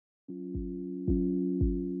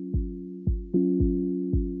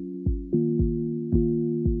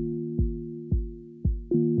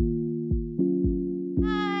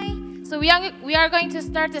we are going to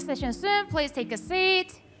start the session soon. Please take a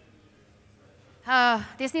seat.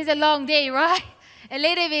 This is a long day, right? A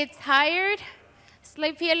little bit tired,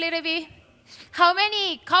 sleepy a little bit. How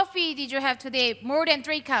many coffee did you have today? More than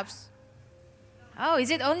 3 cups? Oh,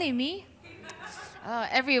 is it only me?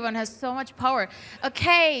 Everyone has so much power.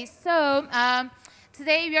 Okay, so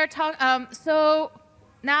today we are talking.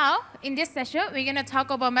 Now, in this session, we're going to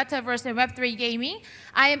talk about Metaverse and Web3 gaming.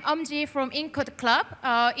 I am Ji from Incode Club.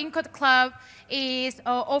 Incode Club is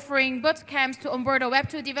offering boot camps to onboard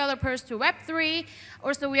Web2 developers to Web3.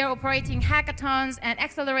 Also, we are operating hackathons and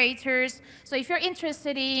accelerators. So if you're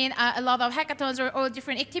interested in a lot of hackathons or all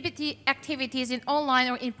different activities in online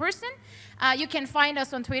or in person, you can find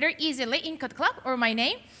us on Twitter easily, Incode Club, or my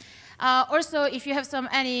name. Also, if you have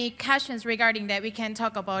any questions regarding that, we can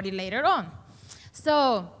talk about it later on.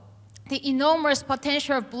 So the enormous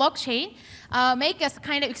potential of blockchain make us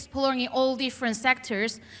kind of exploring in all different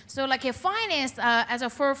sectors. So like a finance as a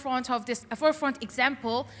forefront of this, a forefront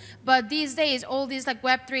example, but these days all these like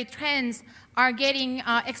Web3 trends are getting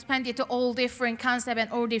expanded to all different concepts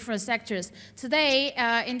and all different sectors. Today,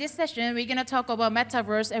 in this session, we're gonna talk about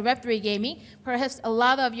Metaverse and Web3 gaming. Perhaps a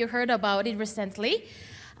lot of you heard about it recently.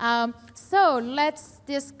 So let's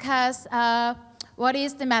discuss what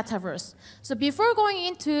is the Metaverse? So before going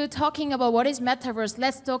into talking about what is Metaverse,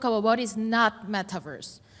 let's talk about what is not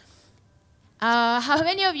Metaverse. How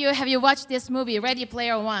many of you have watched this movie, Ready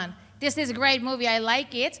Player One? This is a great movie, I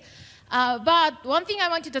like it. But one thing I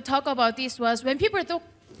wanted to talk about this was when people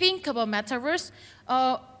think about Metaverse,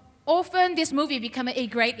 often this movie became a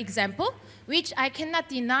great example, which I cannot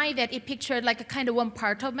deny that it pictured like a kind of one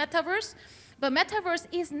part of Metaverse. But Metaverse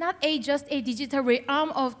is not just a digital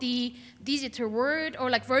realm of the digital world or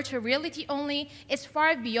like virtual reality only. It's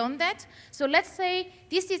far beyond that. So let's say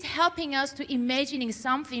this is helping us to imagining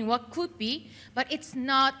something what could be, but it's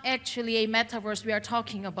not actually a Metaverse we are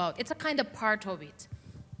talking about. It's a kind of part of it.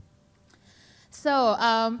 So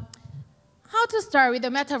how to start with the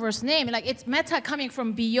Metaverse name? Like it's meta coming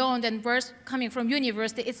from beyond and verse coming from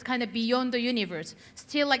universe. It's kind of beyond the universe.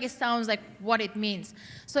 Still like it sounds like what it means.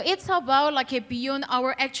 So it's about like a beyond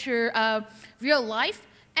our actual real life,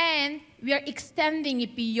 and we are extending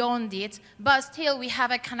it beyond it, but still we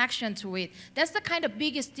have a connection to it. That's the kind of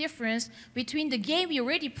biggest difference between the game we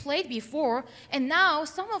already played before, and now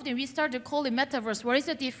some of them we start to call it Metaverse. What is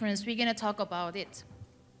the difference? We're gonna talk about it.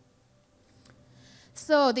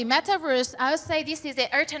 So the Metaverse, I would say this is an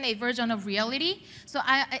alternate version of reality. So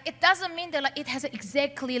it doesn't mean that like, it has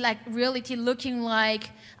exactly like reality looking like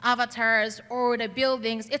avatars or the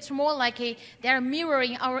buildings. It's more like they're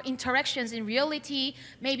mirroring our interactions in reality,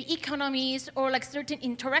 maybe economies or like certain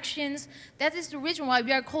interactions. That is the reason why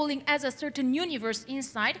we are calling as a certain universe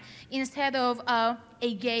inside instead of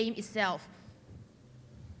a game itself.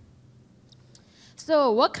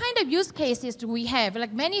 So what kind of use cases do we have?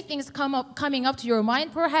 Like many things coming up to your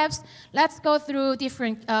mind, perhaps. Let's go through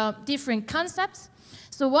different concepts.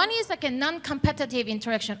 So one is like a non-competitive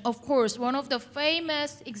interaction. Of course, one of the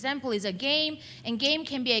famous examples is a game, and game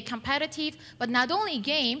can be a competitive, but not only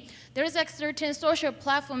game, there's like certain social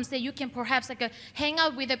platforms that you can perhaps like hang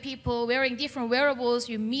out with the people wearing different wearables,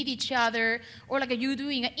 you meet each other, or like you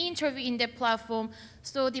doing an interview in the platform.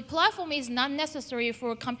 So the platform is not necessary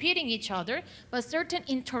for competing each other, but certain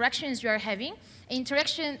interactions you are having.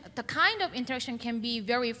 Interaction, the kind of interaction can be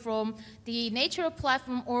vary from the nature of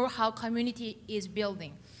platform or how community is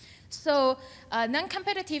building. So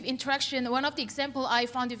non-competitive interaction, one of the examples I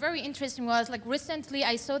found very interesting was like recently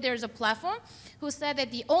I saw there's a platform who said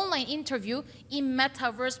that the online interview in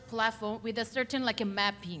Metaverse platform with a certain like a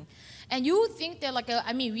mapping. And you would think that like,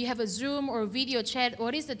 we have a Zoom or video chat,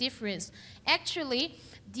 what is the difference? Actually,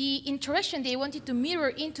 the interaction they wanted to mirror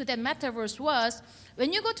into that Metaverse was,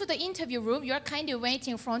 when you go to the interview room, you're kind of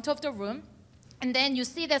waiting in front of the room, and then you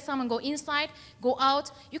see that someone go inside, go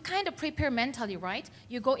out, you kind of prepare mentally, right?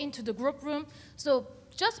 You go into the group room. So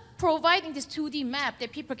just providing this 2D map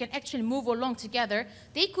that people can actually move along together,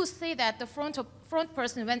 they could say that the front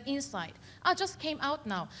person went inside. I just came out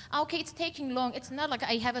now. Okay, it's taking long. It's not like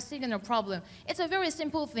I have a signal problem. It's a very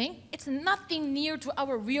simple thing. It's nothing near to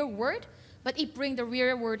our real world, but it brings the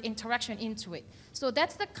real world interaction into it. So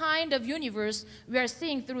that's the kind of universe we are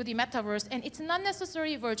seeing through the Metaverse, and it's not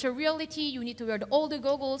necessarily virtual reality. You need to wear all the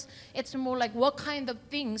goggles. It's more like what kind of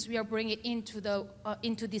things we are bringing into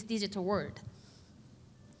this digital world.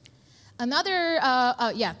 Another,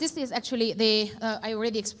 yeah, this is actually I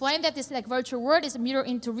already explained that this like virtual world is a mirror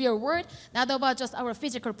into real world, not about just our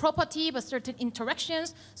physical property, but certain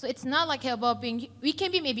interactions. So it's not like about being, we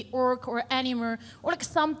can be maybe orc or animal or like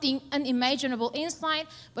something unimaginable inside,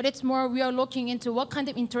 but it's more we are looking into what kind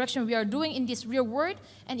of interaction we are doing in this real world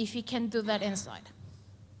and if we can do that inside.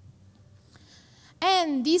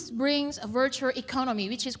 And this brings a virtual economy,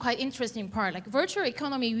 which is quite interesting part. Like virtual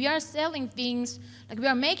economy, we are selling things, like we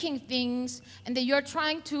are making things, and then you're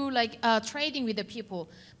trying to like trading with the people.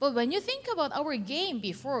 But when you think about our game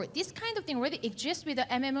before, this kind of thing already exists with the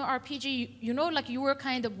MMORPG. You know, like you were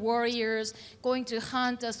kind of warriors going to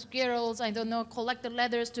hunt the squirrels, I don't know, collect the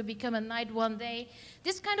leathers to become a knight one day.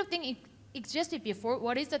 This kind of thing existed before.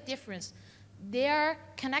 What is the difference? They are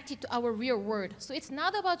connected to our real world. So it's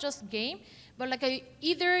not about just game, but like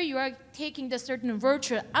either you are taking the certain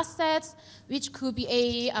virtual assets, which could be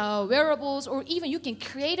a wearables, or even you can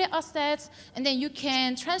create assets, and then you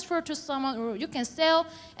can transfer to someone, or you can sell,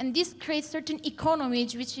 and this creates certain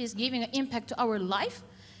economies, which is giving an impact to our life.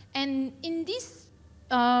 And in this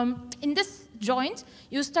joint,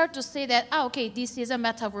 you start to say that, okay, this is a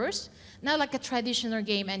metaverse, not like a traditional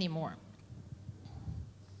game anymore.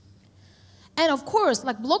 And of course,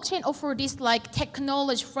 like blockchain offer this like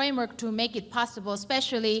technology framework to make it possible,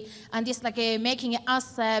 especially on this like making an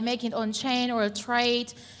asset, making it on chain or a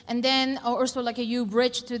trade, and then also like you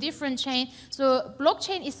bridge to different chain. So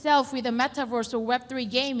blockchain itself with the metaverse or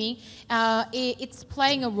Web3 gaming, it's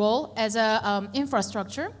playing a role as a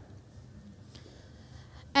infrastructure.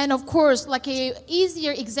 And of course, like a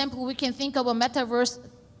easier example we can think of a metaverse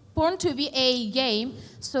born to be a game,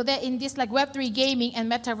 so that in this like Web3 gaming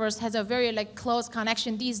and Metaverse has a very like close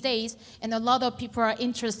connection these days, and a lot of people are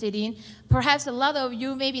interested in. Perhaps a lot of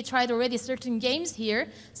you maybe tried already certain games here,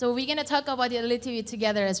 so we're gonna talk about it a little bit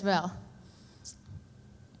together as well.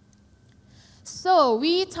 So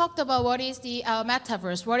we talked about what is the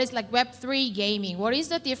Metaverse, what is like Web3 gaming, what is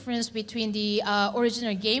the difference between the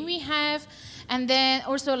original game we have, and then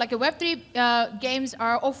also like a Web3 games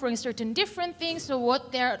are offering certain different things, so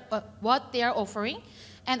what they are offering,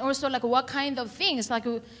 and also like what kind of things like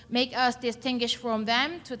make us distinguish from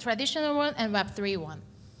them to traditional one and Web3 one.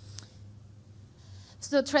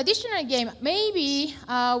 So traditional game, maybe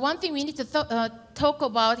one thing we need to talk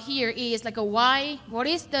about here is like a why, what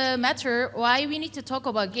is the matter, why we need to talk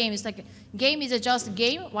about games. Like game is just a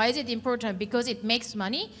game, why is it important? Because it makes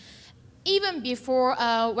money. Even before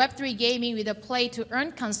Web3 gaming with a play to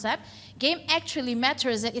earn concept, game actually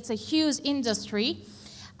matters that it's a huge industry.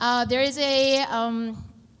 There is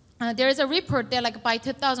a report that like by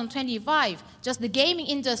 2025, just the gaming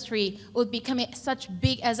industry would become such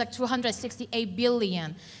big as like 268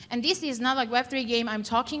 billion. And this is not like Web3 game I'm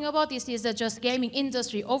talking about, this is just gaming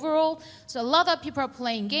industry overall. So a lot of people are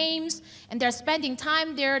playing games, and they're spending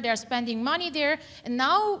time there, they're spending money there, and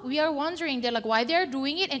now we are wondering like why they're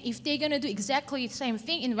doing it, and if they're gonna do exactly the same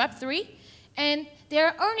thing in Web3, and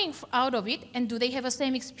they're earning out of it, and do they have the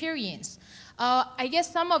same experience? I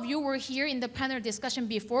guess some of you were here in the panel discussion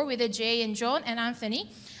before with Jay and John and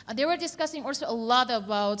Anthony. They were discussing also a lot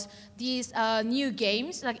about these new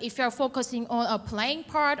games, like if you're focusing on a playing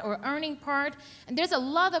part or earning part. And there's a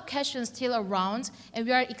lot of questions still around, and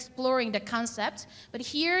we are exploring the concept. But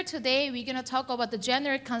here today, we're going to talk about the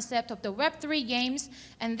general concept of the Web3 games,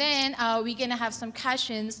 and then we're going to have some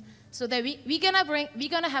questions so that we're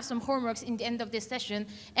gonna have some homeworks in the end of this session.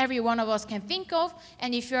 Every one of us can think of,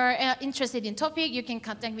 and if you're interested in topic, you can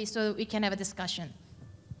contact me so we can have a discussion.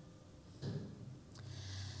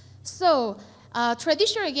 So,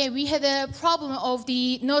 traditionally, again, we had a problem of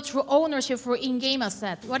the no true ownership for in-game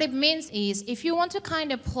asset. What it means is, if you want to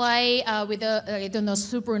kind of play with a, I don't know,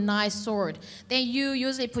 super nice sword, then you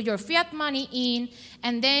usually put your fiat money in,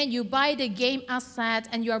 and then you buy the game asset,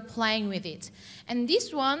 and you are playing with it. And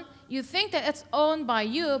this one, you think that it's owned by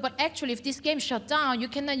you, but actually if this game shut down, you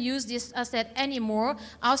cannot use this asset anymore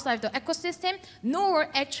outside the ecosystem, nor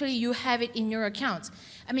actually you have it in your account.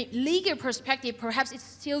 I mean, legal perspective, perhaps it's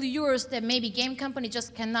still yours, that maybe game company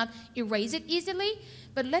just cannot erase it easily.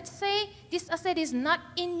 But let's say this asset is not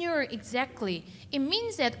in your exactly. It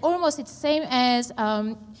means that almost it's same as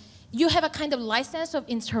you have a kind of license of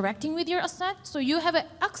interacting with your asset. So you have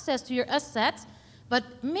access to your asset, but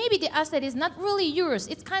maybe the asset is not really yours.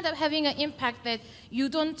 It's kind of having an impact that you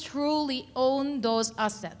don't truly own those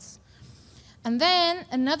assets. And then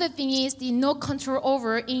another thing is the no control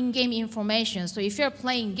over in-game information. So if you're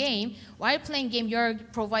playing game, while playing game, you're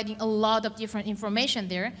providing a lot of different information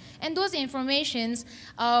there. And those informations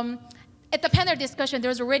at the panel discussion,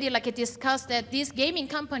 there's already like a discuss that these gaming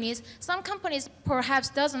companies, some companies perhaps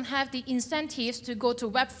doesn't have the incentives to go to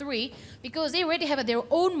Web3 because they already have their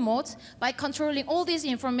own modes by controlling all this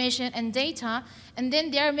information and data, and then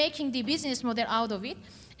they're making the business model out of it.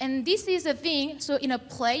 And this is a thing, so in a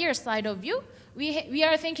player side of view, we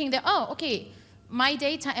are thinking that, oh, okay, my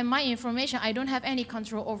data and my information, I don't have any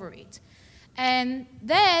control over it. And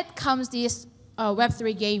that comes this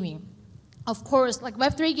Web3 gaming. Of course, like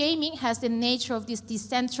Web3 gaming has the nature of this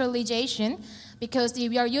decentralization because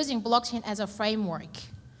we are using blockchain as a framework.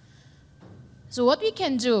 So what we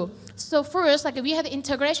can do, so first, like we have the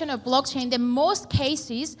integration of blockchain. In most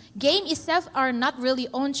cases, game itself are not really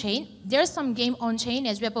on-chain. There's some game on-chain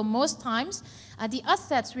as well, but most times, the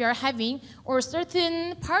assets we are having or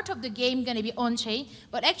certain part of the game going to be on-chain,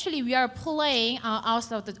 but actually we are playing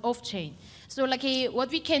outside the off-chain. So like what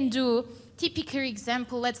we can do, typical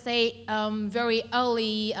example, let's say very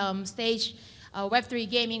early stage Web3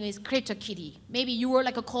 gaming is CryptoKitty. Maybe you were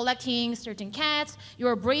like collecting certain cats, you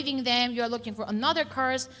are breeding them, you are looking for another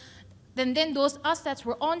cars, then those assets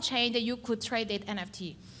were on-chain that you could trade it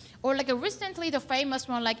NFT. Or like recently the famous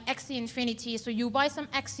one like Axie Infinity, so you buy some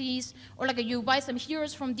Axies, or like you buy some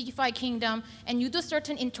heroes from DeFi Kingdom, and you do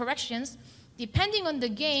certain interactions. Depending on the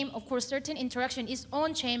game, of course, certain interaction is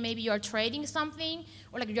on-chain. Maybe you are trading something,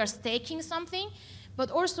 or like you are staking something.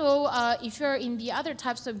 But also, if you're in the other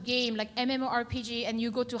types of game, like MMORPG, and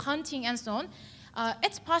you go to hunting and so on,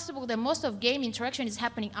 it's possible that most of game interaction is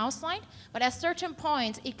happening outside, but at certain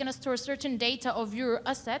point, it can store certain data of your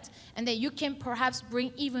asset, and that you can perhaps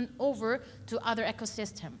bring even over to other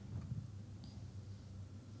ecosystem.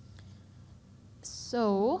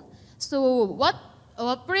 So what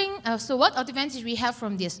advantage we have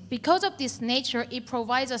from this? Because of this nature, it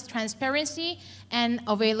provides us transparency and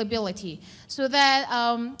availability. So that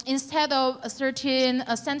instead of a certain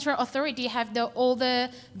central authority have all the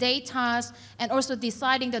data and also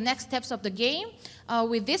deciding the next steps of the game,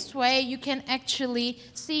 with this way, you can actually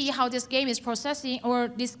see how this game is processing or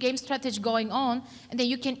this game strategy going on, and then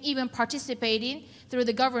you can even participate in through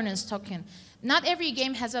the governance token. Not every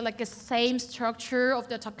game has a same structure of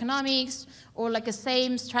the tokenomics or like a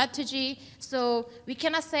same strategy. So we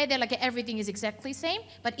cannot say that like everything is exactly same,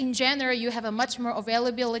 but in general, you have a much more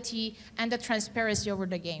availability and the transparency over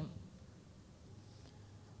the game.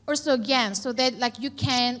 Also again, so that like you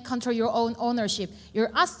can control your own ownership,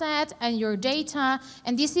 your asset and your data.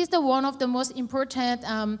 And this is one of the most important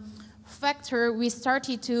factor we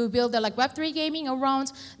started to build the Web3 gaming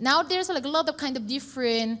around. Now there's a lot of kind of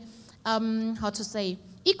different how to say,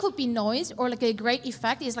 it could be noise or like a great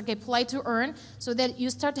effect is like a play to earn, so that you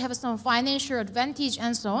start to have some financial advantage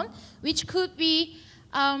and so on, which could be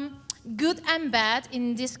good and bad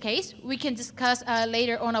in this case. We can discuss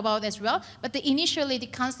later on about as well. But initially, the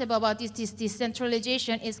concept about this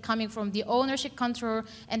decentralization is coming from the ownership control,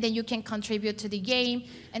 and then you can contribute to the game,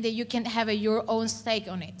 and then you can have your own stake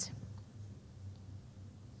on it.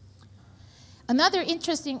 Another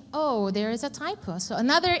interesting, oh, there is a typo. So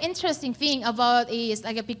another interesting thing about is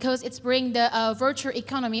like because it's bring the virtual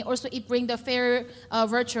economy, also it bring the fair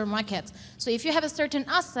virtual market. So if you have a certain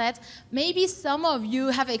asset, maybe some of you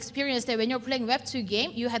have experienced that when you're playing Web2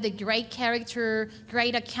 game, you had a great character,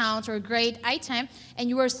 great account, or great item, and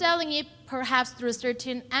you were selling it perhaps through a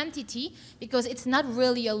certain entity because it's not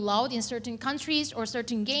really allowed in certain countries or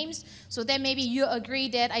certain games. So then maybe you agree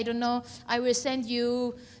that, I don't know, I will send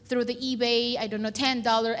you through the eBay, I don't know,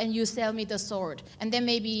 $10 and you sell me the sword. And then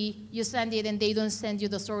maybe you send it and they don't send you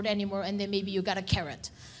the sword anymore, and then maybe you got a carrot.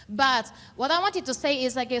 But what I wanted to say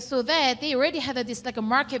is like, so that they already had this like a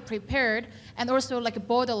market prepared and also like a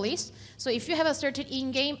borderless. So if you have a certain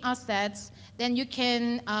in-game assets, then you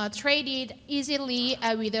can trade it easily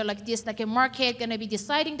with like this like a market gonna be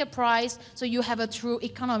deciding the price, so you have a true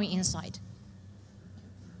economy inside.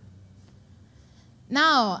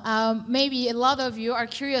 Now, maybe a lot of you are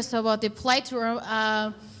curious about the play to earn.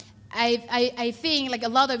 I think like a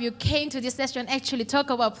lot of you came to this session actually talk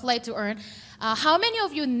about play to earn. How many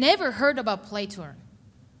of you never heard about play to earn?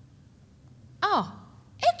 Oh,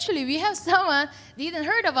 actually we have someone didn't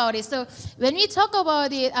heard about it. So when we talk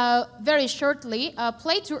about it very shortly,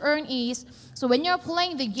 play to earn is, so when you're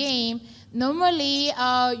playing the game, normally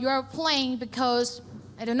you are playing because,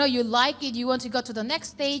 I don't know, you like it, you want to go to the next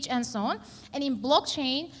stage and so on. And in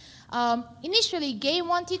blockchain, initially, game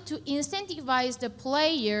wanted to incentivize the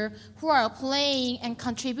player who are playing and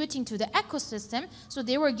contributing to the ecosystem. So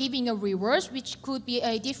they were giving a rewards, which could be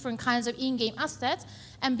a different kinds of in-game assets.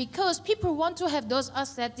 And because people want to have those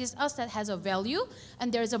assets, this asset has a value,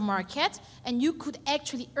 and there's a market, and you could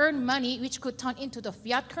actually earn money, which could turn into the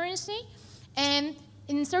fiat currency. And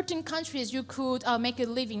in certain countries, you could make a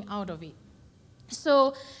living out of it.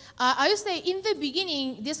 So I would say in the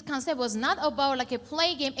beginning, this concept was not about like a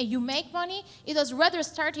play game and you make money. It was rather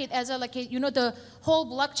started as a, like a, the whole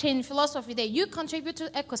blockchain philosophy that you contribute to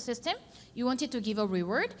the ecosystem. You wanted to give a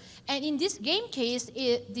reward. And in this game case,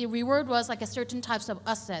 the reward was like a certain types of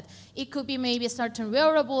asset. It could be maybe certain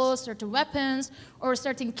wearables, certain weapons, or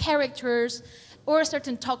certain characters, or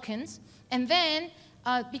certain tokens. And then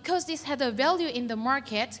because this had a value in the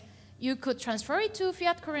market, you could transfer it to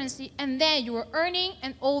fiat currency, and then you were earning,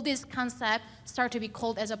 and all these concepts start to be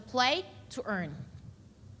called as a play to earn.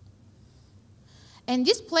 And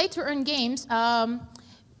these play to earn games,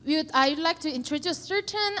 I'd like to introduce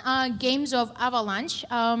certain games of Avalanche.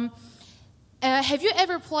 Have you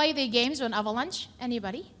ever played the games on Avalanche?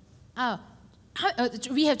 Anybody? Oh,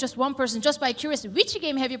 we have just one person. Just by curiosity, which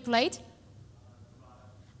game have you played?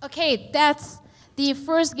 Okay, that's the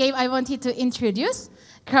first game I wanted to introduce.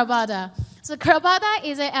 Crabada. So Crabada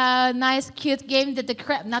is a nice, cute game that the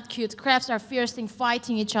crabs are fiercely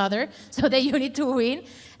fighting each other, so that you need to win.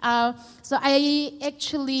 So I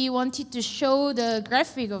actually wanted to show the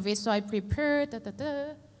graphic of it, so I prepared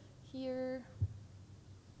here.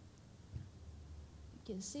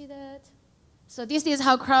 You can see that. So this is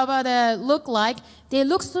how Crabada look like. They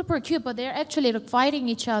look super cute, but they're actually fighting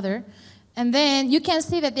each other. And then you can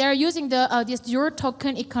see that they are using this Euro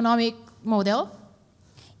token economic model.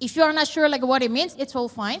 If you are not sure like what it means, it's all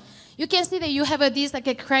fine. You can see that you have these like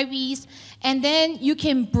crabbies, and then you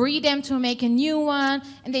can breed them to make a new one,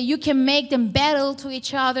 and then you can make them battle to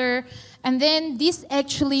each other. And then this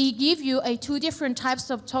actually give you two different types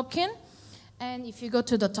of token. And if you go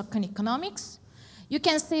to the token economics, you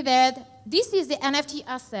can see that this is the NFT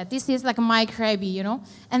asset. This is like my Krabby,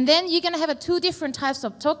 And then you're gonna have two different types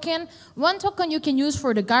of token. One token you can use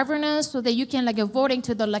for the governance, so that you can like voting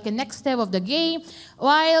to the next step of the game,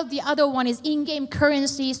 while the other one is in-game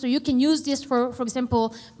currency. So you can use this for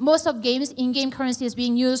example, most of games, in-game currency is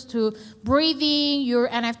being used to breathing your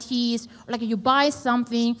NFTs, or like you buy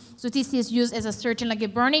something. So this is used as a certain like a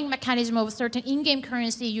burning mechanism of a certain in-game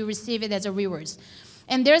currency. You receive it as a rewards.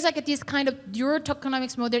 And there's like this kind of Euro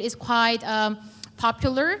tokenomics model is quite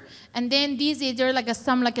popular. And then there are like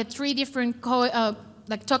some three different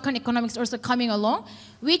token economics also coming along,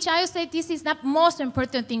 which I would say this is not most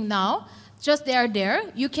important thing now. Just they are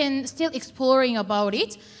there. You can still exploring about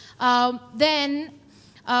it. Then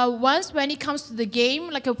once when it comes to the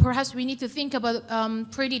game, perhaps we need to think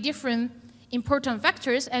about pretty different important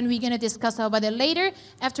factors, and we're gonna discuss about it later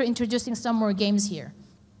after introducing some more games here.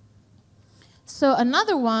 So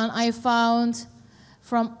another one I found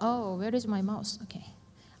from, where is my mouse? Okay.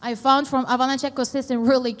 I found from Avalanche ecosystem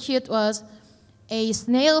really cute was a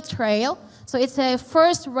snail trail. So it's a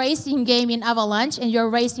first racing game in Avalanche, and you're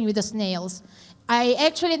racing with the snails. I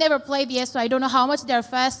actually never played yet, so I don't know how much they're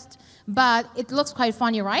fast, but it looks quite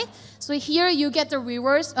funny, right? So here you get the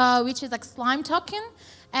rewards, which is like slime token.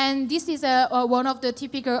 And this is one of the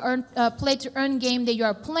typical play-to-earn game that you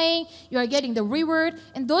are playing. You are getting the reward.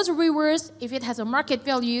 And those rewards, if it has a market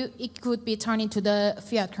value, it could be turned into the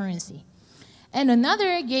fiat currency. And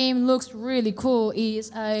another game looks really cool is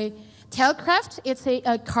Tailcraft. It's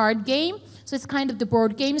a card game. So it's kind of the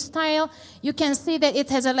board game style. You can see that it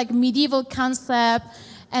has a medieval concept.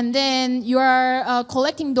 And then you are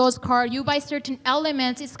collecting those cards. You buy certain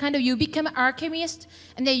elements. It's kind of you become an alchemist,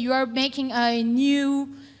 and then you are making a new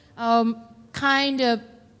kind of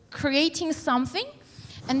creating something.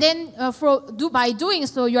 And then by doing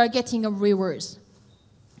so, you are getting rewards.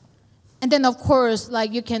 And then, of course,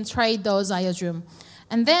 you can trade those, I assume.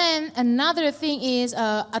 And then another thing is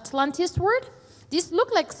Atlantis World. This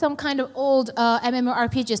looks like some kind of old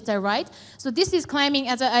MMORPG style, right? So this is claiming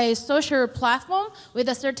as a social platform with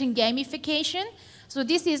a certain gamification. So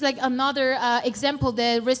this is another example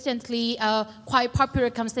that recently quite popular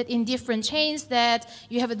concept in different chains, that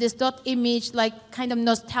you have this dot image, kind of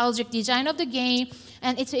nostalgic design of the game,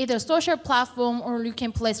 and it's either a social platform or you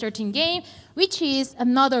can play certain game, which is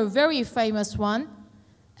another very famous one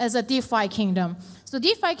as a DeFi Kingdom. So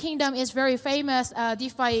DeFi Kingdom is very famous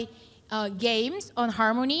DeFi games on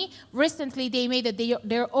Harmony. Recently, they made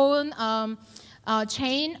their own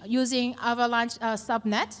chain using Avalanche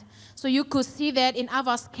subnet. So you could see that in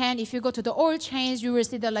Avascan, if you go to the old chains, you will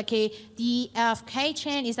see that a DFK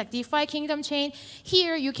chain is DeFi Kingdom chain.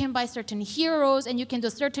 Here, you can buy certain heroes, and you can do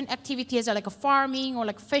certain activities like farming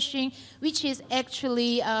or fishing, which is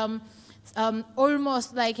actually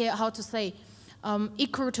almost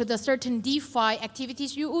equal to the certain DeFi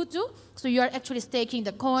activities you would do. So you are actually staking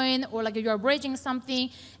the coin, or you are bridging something,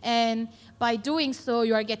 and by doing so,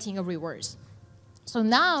 you are getting rewards. So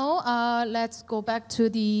now let's go back to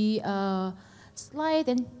the slide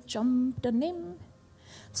and jump the name.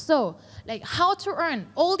 So, like how to earn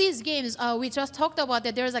all these games. We just talked about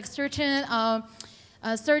that there's like certain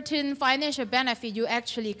financial benefit you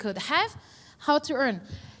actually could have. How to earn.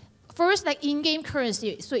 First, like in-game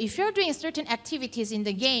currency. So if you're doing certain activities in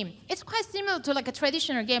the game, it's quite similar to like a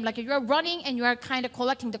traditional game. Like you're running and you are kind of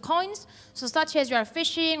collecting the coins. So such as you are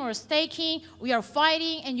fishing or staking, we are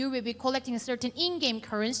fighting, and you will be collecting a certain in-game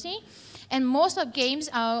currency. And most of games,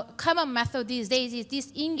 common method these days is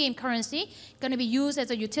this in-game currency going to be used as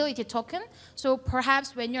a utility token. So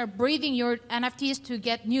perhaps when you're breeding your NFTs to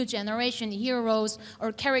get new generation heroes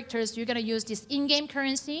or characters, you're going to use this in-game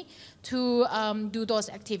currency to do those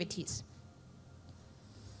activities.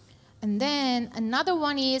 And then another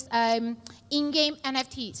one is in-game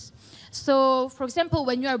NFTs. So, for example,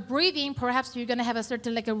 when you are breeding, perhaps you're going to have a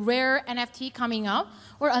certain like a rare NFT coming out.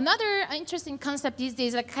 Or another interesting concept these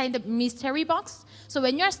days, like kind of mystery box. So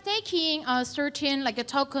when you're staking certain like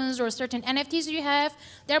tokens or certain NFTs you have,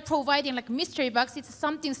 they're providing like mystery box. It's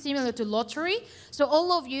something similar to lottery. So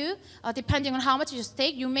all of you, depending on how much you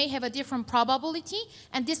stake, you may have a different probability,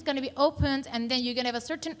 and this is going to be opened, and then you're going to have a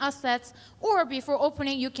certain assets, or before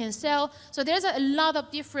opening you can sell. So there's a lot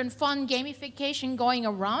of different fun gamification going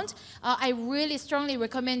around. I really strongly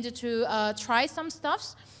recommend you to try some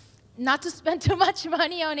stuffs. Not to spend too much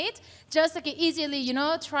money on it, just like easily, you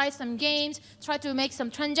know, try some games, try to make some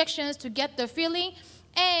transactions to get the feeling.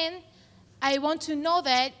 And I want to know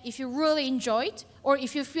that if you really enjoy it, or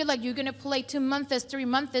if you feel like you're going to play 2 months, 3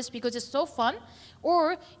 months because it's so fun,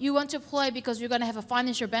 or you want to play because you're going to have a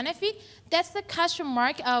financial benefit, that's the question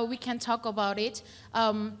mark. We can talk about it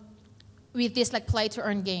with this like play to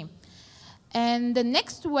earn game. And the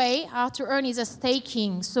next way how to earn is a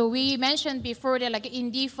staking. So we mentioned before that like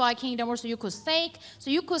in DeFi Kingdom also you could stake.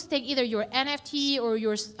 So you could stake either your NFT or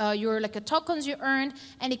your like tokens you earned,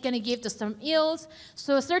 and it's gonna give some yields.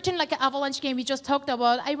 So certain like Avalanche game we just talked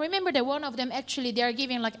about, I remember that one of them actually they are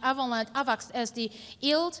giving like Avax as the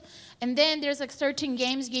yield. And then there's like certain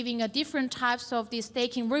games giving a different types of these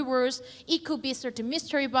staking rewards. It could be certain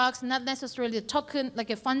mystery box, not necessarily a token, like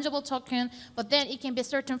a fungible token, but then it can be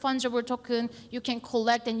certain fungible token you can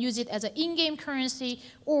collect and use it as an in-game currency,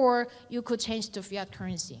 or you could change to fiat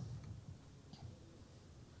currency.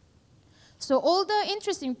 So all the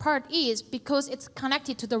interesting part is because it's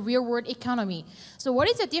connected to the real-world economy. So what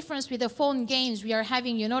is the difference with the phone games we are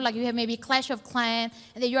having, you know, like you have maybe Clash of Clans,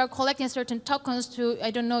 and then you are collecting certain tokens to, I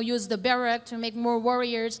don't know, use the barrack to make more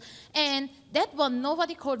warriors. And that one,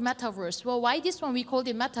 nobody called Metaverse. Well, why this one we called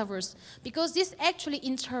it Metaverse? Because this actually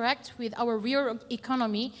interacts with our real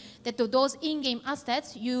economy, that those in-game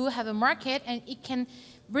assets, you have a market, and it can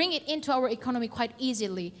bring it into our economy quite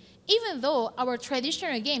easily. Even though our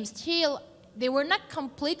traditional games still they were not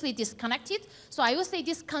completely disconnected. So I would say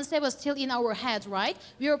this concept was still in our head, right?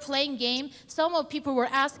 We were playing game. Some of people were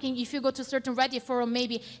asking if you go to certain Reddit forum,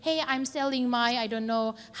 maybe, hey, I'm selling my, I don't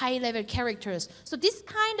know, high-level characters. So this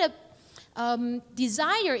kind of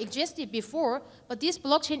desire existed before, but this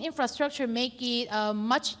blockchain infrastructure make it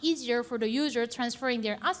much easier for the user transferring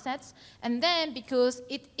their assets. And then because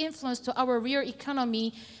it influenced to our real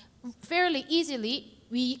economy fairly easily,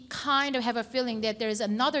 we kind of have a feeling that there is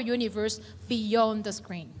another universe beyond the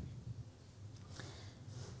screen.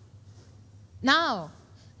 Now,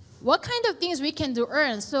 what kind of things we can do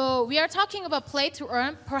earn? So we are talking about play to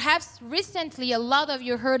earn. Perhaps recently a lot of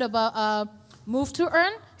you heard about move to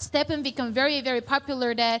earn. Stephen become very, very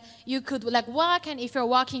popular that you could like walk, and if you're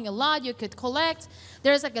walking a lot, you could collect.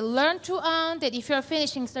 There's like a learn to earn that if you're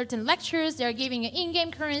finishing certain lectures, they're giving an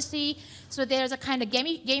in-game currency. So there's a kind of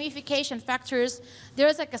gamification factors.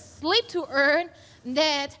 There's like a sleep to earn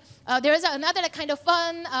that there's another kind of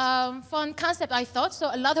fun concept I thought. So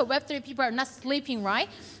a lot of Web3 people are not sleeping, right?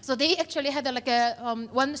 So they actually had like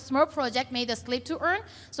one small project made a sleep to earn.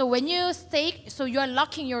 So when you stake, so you're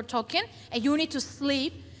locking your token and you need to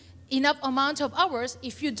sleep enough amount of hours.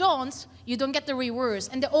 If you don't get the rewards.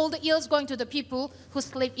 And all the yields going to the people who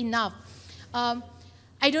sleep enough.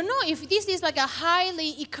 I don't know if this is like a highly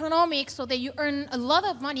economic so that you earn a lot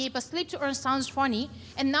of money, but sleep to earn sounds funny.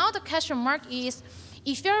 And now the question mark is,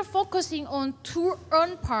 if you're focusing on to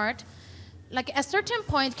earn part, like at a certain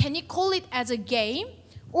point, can you call it as a game,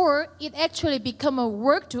 or it actually become a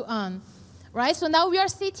work to earn? Right? So now we are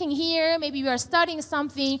sitting here, maybe we are studying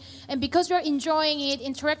something, and because we are enjoying it,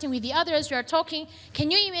 interacting with the others, we are talking.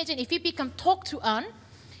 Can you imagine if it become talk to earn?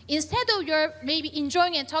 Instead of you're maybe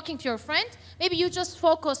enjoying and talking to your friend, maybe you just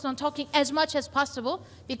focus on talking as much as possible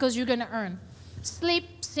because you're going to earn.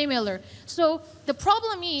 Sleep, similar. So the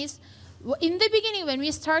problem is, in the beginning when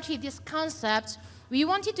we started this concept, we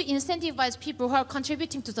wanted to incentivize people who are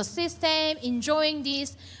contributing to the system, enjoying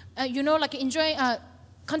this,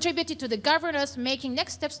 contributed to the governance, making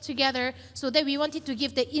next steps together, so that we wanted to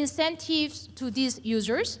give the incentives to these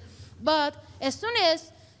users. But as soon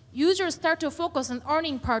as users start to focus on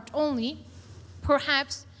earning part only,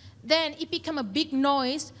 perhaps then it becomes a big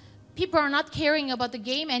noise. People are not caring about the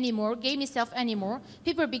game anymore, game itself anymore.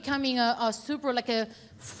 People are becoming a super like a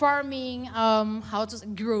farming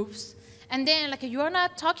groups. And then like you are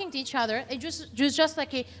not talking to each other. It's just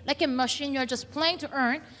like a machine. You're just playing to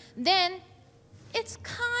earn. Then it's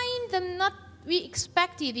kind of not we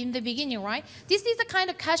expected in the beginning, right? This is the kind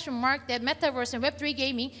of question mark that Metaverse and Web3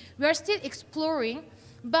 gaming we are still exploring.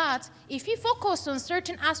 But if we focus on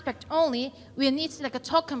certain aspect only, we need like a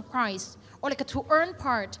token price or like a to earn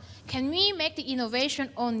part. Can we make the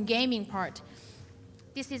innovation on gaming part?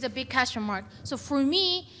 This is a big question mark. So for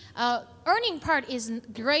me, earning part is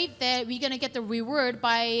great that we're going to get the reward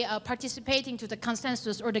by participating to the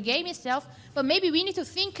consensus or the game itself, but maybe we need to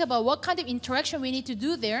think about what kind of interaction we need to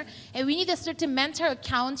do there, and we need a certain mental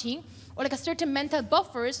accounting or like a certain mental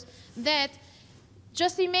buffers that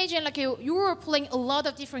just imagine like you were playing a lot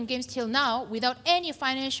of different games till now without any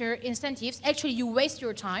financial incentives. Actually, you waste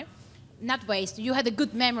your time. Not waste, you had the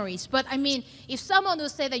good memories. But I mean, if someone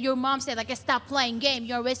would say that your mom said, like, stop playing game,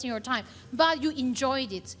 you're wasting your time, but you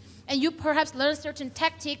enjoyed it, and you perhaps learned certain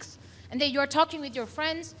tactics, and then you're talking with your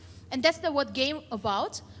friends, and that's what game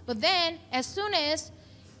about. But then, as soon as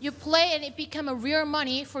you play and it become a real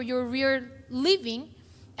money for your real living,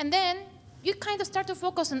 and then you kind of start to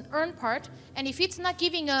focus on earn part, and if it's not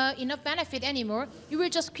giving enough benefit anymore, you will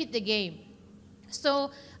just quit the game.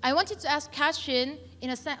 So I wanted to ask question in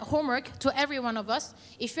a homework to every one of us.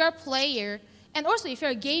 If you're a player, and also if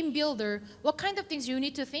you're a game builder, what kind of things you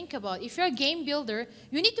need to think about? If you're a game builder,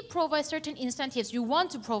 you need to provide certain incentives. You want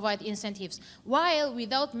to provide incentives, while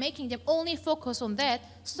without making them only focus on that.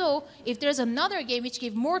 So if there's another game which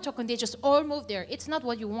gives more token, they just all move there. It's not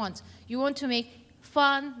what you want. You want to make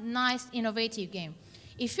fun, nice, innovative game.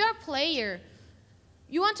 If you're a player,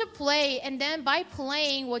 you want to play, and then by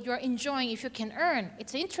playing what you're enjoying, if you can earn,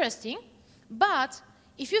 it's interesting. But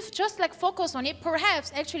if you just like focus on it,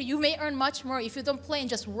 perhaps actually you may earn much more if you don't play and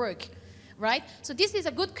just work, right? So this is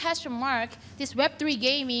a good question mark. This Web3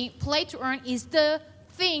 gaming, play to earn, is the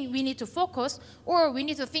thing we need to focus, or we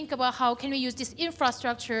need to think about how can we use this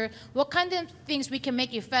infrastructure, what kind of things we can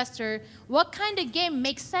make it faster, what kind of game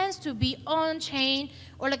makes sense to be on-chain,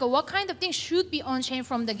 or like what kind of things should be on-chain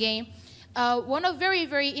from the game. One of very,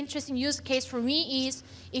 very interesting use case for me is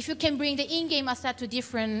if you can bring the in-game asset to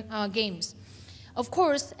different games. Of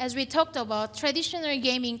course, as we talked about, traditional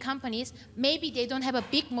gaming companies, maybe they don't have a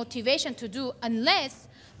big motivation to do unless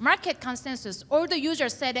market consensus or the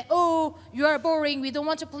users said, oh, you are boring, we don't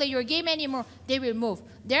want to play your game anymore, they will move.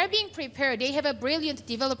 They're being prepared. They have a brilliant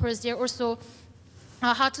developers there also,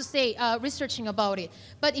 researching about it.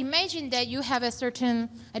 But imagine that you have a certain,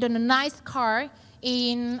 I don't know, nice car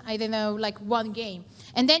in, I don't know, like one game.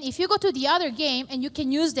 And then if you go to the other game and you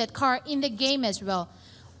can use that car in the game as well.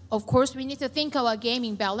 Of course, we need to think about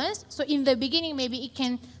gaming balance. So in the beginning, maybe it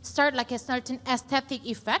can start like a certain aesthetic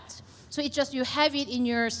effect. So it's just you have it in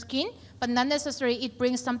your skin, but not necessarily it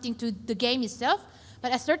brings something to the game itself.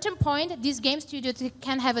 But at a certain point, these game studios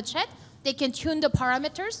can have a chat. They can tune the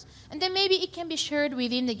parameters, and then maybe it can be shared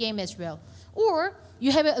within the game as well. Or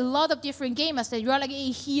you have a lot of different game assets. You are like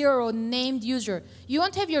a hero named user. You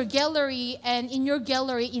want to have your gallery, and in your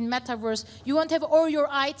gallery in Metaverse, you want to have all your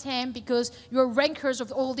items because you're rankers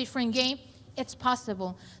of all different games. It's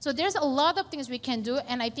possible. So there's a lot of things we can do,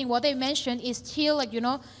 and I think what I mentioned is still like,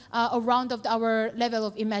 around of our level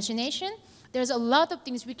of imagination. There's a lot of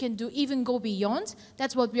things we can do, even go beyond.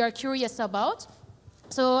 That's what we are curious about.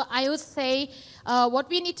 So I would say what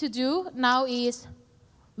we need to do now is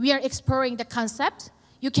we are exploring the concept.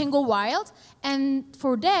 You can go wild. And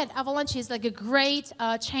for that, Avalanche is like a great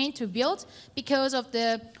chain to build because of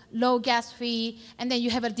the low gas fee. And then you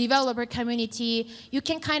have a developer community. You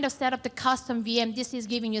can kind of set up the custom VM. This is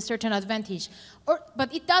giving you a certain advantage.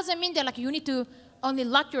 But it doesn't mean that like you need to only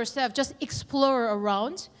lock yourself, just explore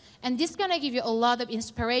around. And this is going to give you a lot of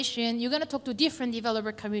inspiration. You're going to talk to different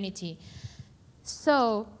developer community.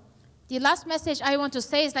 So the last message I want to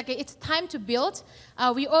say is like it's time to build.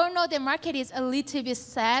 We all know the market is a little bit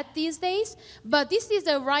sad these days, but this is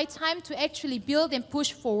the right time to actually build and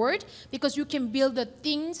push forward because you can build the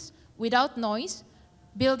things without noise,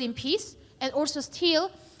 build in peace, and also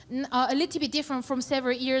still a little bit different from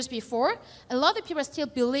several years before. A lot of people still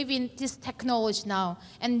believe in this technology now,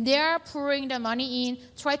 and they're pouring the money in,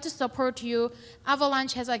 try to support you.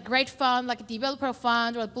 Avalanche has a great fund, like a developer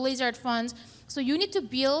fund or a Blizzard fund. So you need to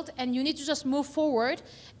build, and you need to just move forward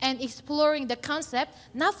and exploring the concept,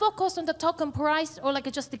 not focus on the token price or like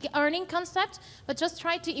just the earning concept, but just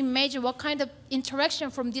try to imagine what kind of interaction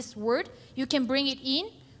from this world you can bring it in,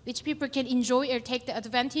 which people can enjoy or take the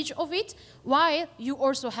advantage of it, while you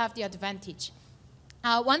also have the advantage.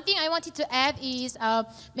 One thing I wanted to add is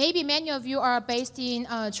maybe many of you are based in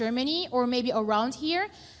Germany or maybe around here.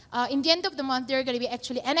 In the end of the month, there are going to be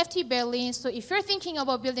actually NFT Berlin. So if you're thinking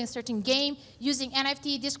about building a certain game using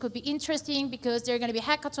NFT, this could be interesting because there are going to be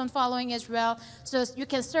hackathon following as well. So you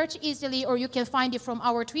can search easily, or you can find it from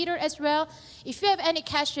our Twitter as well. If you have any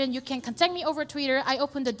question, you can contact me over Twitter. I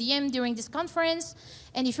opened the DM during this conference.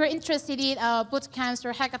 And if you're interested in bootcamps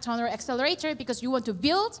or hackathon or accelerator because you want to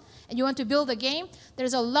build and you want to build a game,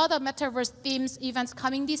 there's a lot of Metaverse themes events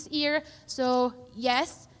coming this year. So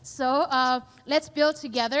yes. So let's build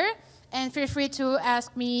together, and feel free to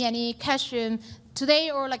ask me any question today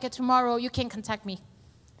or like tomorrow. You can contact me.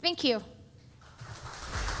 Thank you.